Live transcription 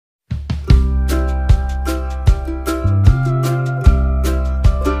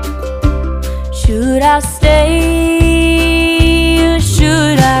Should I stay or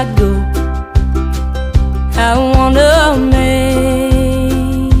should I go? I wanna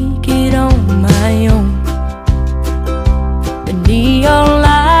make it on my own. The neon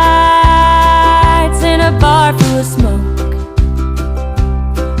lights in a bar full of smoke,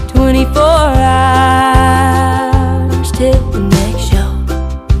 24 hours till the next show.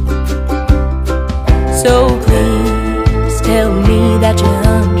 So please tell me that you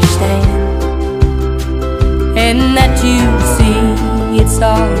understand, and that you see it's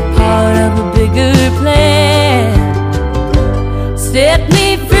all part of a bigger plan. Set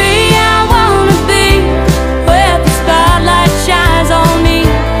me free, I wanna be where the spotlight shines on me.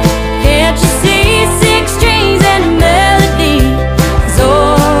 Can't you see 6 strings and a melody is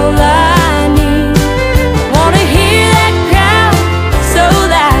all I need? Wanna hear that crowd so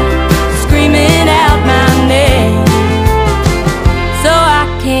loud, screaming out my name. So I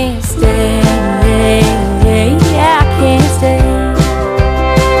can't stay, I can't stay.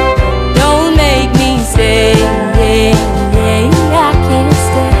 Don't make me stay, I can't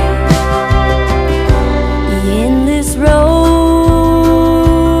stay. The endless road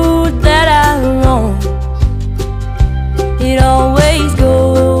that I roam, it always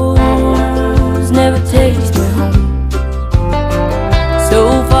goes, never takes me home. So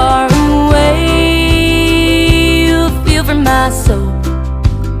far away, you'll feel from my soul.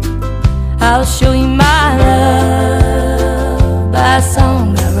 I'll show you my love by a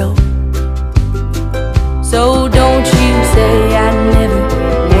song I wrote. So don't you say I never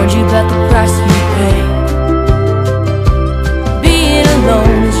warned you about the price you pay. Being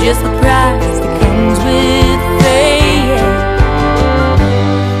alone is just the price that comes with fame.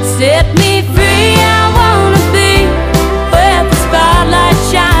 Set me free, I wanna be where the spotlight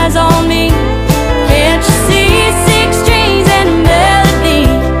shines on me. Can't you see 6 strings and a melody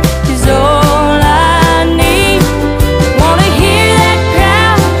is all I need? Wanna hear that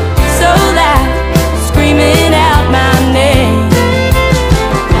crowd so loud, screaming out my name.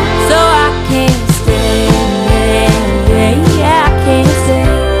 So I can't stay, I can't stay.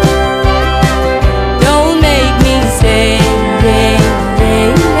 Don't make me stay,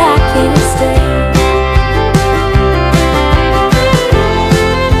 I can't stay.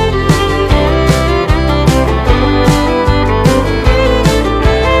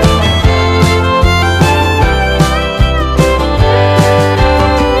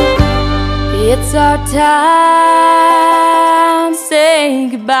 It's our time, say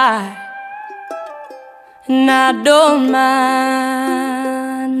goodbye, and I don't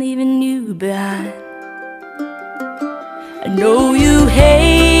mind leaving you behind. I know you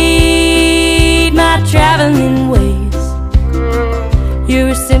hate my traveling ways. You're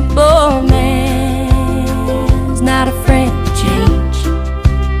a simple man,